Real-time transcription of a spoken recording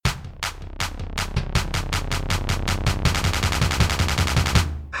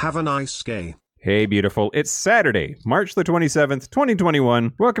Have a nice gay. Hey, beautiful. It's Saturday, March the 27th,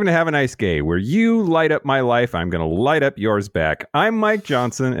 2021. Welcome to Have a Nice Gay, where you light up my life. I'm going to light up yours back. I'm Mike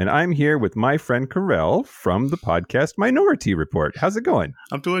Johnson, and I'm here with my friend Karel from the podcast Minority Report. How's it going?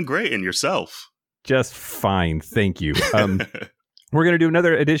 I'm doing great. And yourself? Just fine. Thank you. We're going to do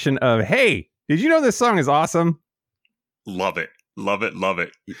another edition of Hey, did you know this song is awesome? Love it. Love it. Love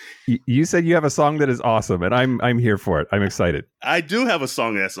it. You said you have a song that is awesome, and I'm here for it. I'm excited. I do have a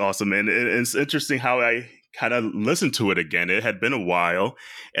song that's awesome, and it's interesting how I kind of listened to it again. It had been a while,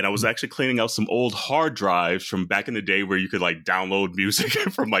 and I was actually cleaning out some old hard drives from back in the day where you could like download music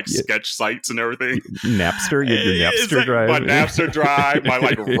from like sketch sites and everything. Napster, your Napster drive. My Napster drive, my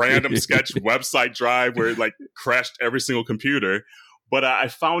like random sketch website drive where it like crashed every single computer. But I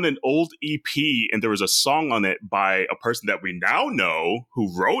found an old EP, and there was a song on it by a person that we now know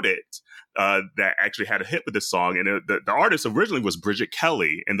who wrote it that actually had a hit with this song. And the artist originally was Bridget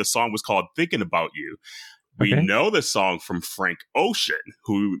Kelly, and the song was called Thinking About You. We know the song from Frank Ocean,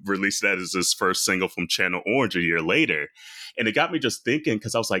 who released that as his first single from Channel Orange a year later. And it got me just thinking,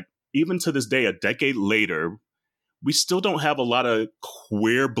 because I was like, even to this day, a decade later, we still don't have a lot of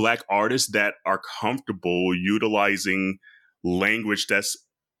queer Black artists that are comfortable utilizing language that's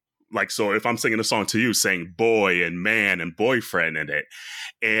like, so if I'm singing a song to you saying boy and man and boyfriend in it,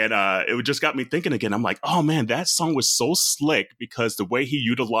 and it just got me thinking again. I'm like, oh man, that song was so slick, because the way he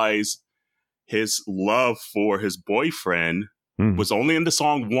utilized his love for his boyfriend was only in the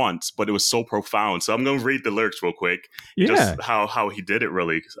song once, but it was so profound. So I'm going to read the lyrics real quick. Just how he did it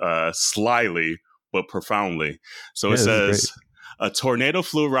really slyly but profoundly. So it says, a tornado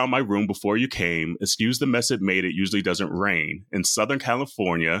flew around my room before you came. Excuse the mess it made. It usually doesn't rain. In Southern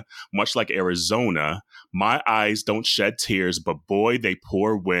California, much like Arizona, my eyes don't shed tears, but boy, they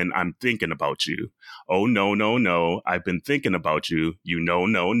pour when I'm thinking about you. Oh, no, no, no. I've been thinking about you. You know,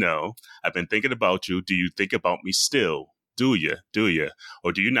 no, no. I've been thinking about you. Do you think about me still? Do you? Do you?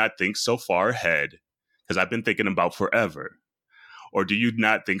 Or do you not think so far ahead? Because I've been thinking about forever. Or do you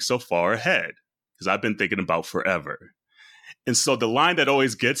not think so far ahead? Because I've been thinking about forever. And so the line that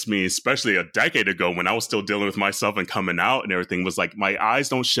always gets me, especially a decade ago when I was still dealing with myself and coming out and everything, was like, my eyes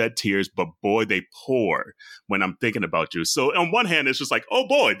don't shed tears, but boy, they pour when I'm thinking about you. So on one hand, it's just like, oh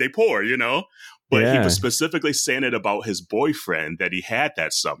boy, they pour, you know? But he was specifically saying it about his boyfriend that he had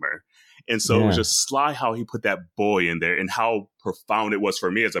that summer. And so it was just sly how he put that boy in there, and how profound it was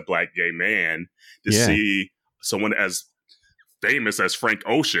for me as a Black gay man to see someone as famous as Frank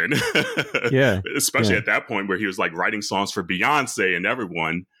Ocean, especially at that point where he was like writing songs for Beyonce and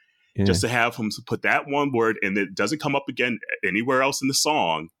everyone, just to have him put that one word, and it doesn't come up again anywhere else in the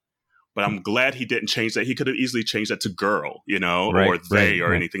song. But I'm glad he didn't change that. He could have easily changed that to girl, you know, or they,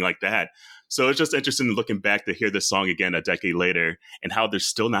 or anything like that. So it's just interesting looking back to hear this song again a decade later, and how there's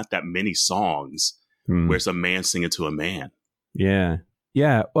still not that many songs where it's a man singing to a man. Yeah.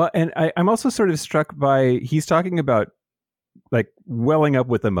 Yeah. Well, and I'm also sort of struck by, he's talking about like welling up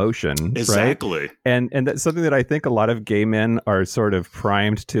with emotion. Exactly. Right? And that's something that I think a lot of gay men are sort of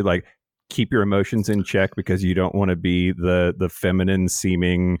primed to like keep your emotions in check, because you don't want to be the feminine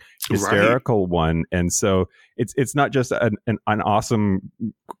seeming hysterical one. And so it's not just an awesome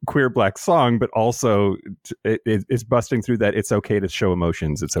queer Black song, but also it's busting through that it's okay to show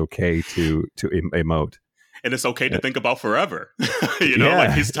emotions. It's okay to emote. And it's okay to think about forever. You know,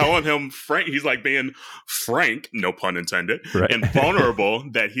 like he's telling him frank. He's like being frank, no pun intended, and vulnerable,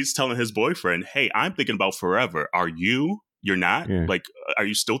 that he's telling his boyfriend, hey, I'm thinking about forever. Are you? You're not? Like, are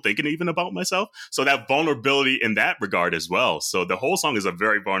you still thinking even about myself? So that vulnerability in that regard as well. So the whole song is a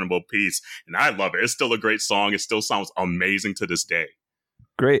very vulnerable piece, and I love it. It's still a great song. It still sounds amazing to this day.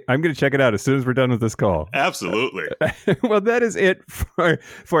 Great. I'm going to check it out as soon as we're done with this call. Absolutely. Well, that is it for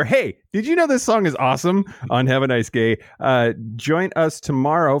Hey, did you know this song is awesome on Have a Nice Gay? Join us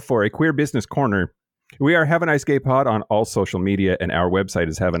tomorrow for a Queer Business Corner. We are Have a Nice Gay Pod on all social media, and our website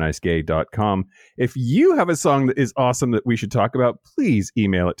is haveanicegay.com. If you have a song that is awesome that we should talk about, please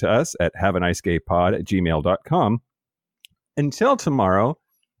email it to us at haveanicegaypod@gmail.com. Until tomorrow,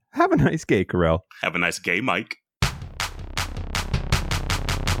 have a nice gay, Karel. Have a nice gay, Mike.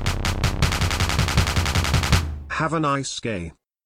 Have a nice gay.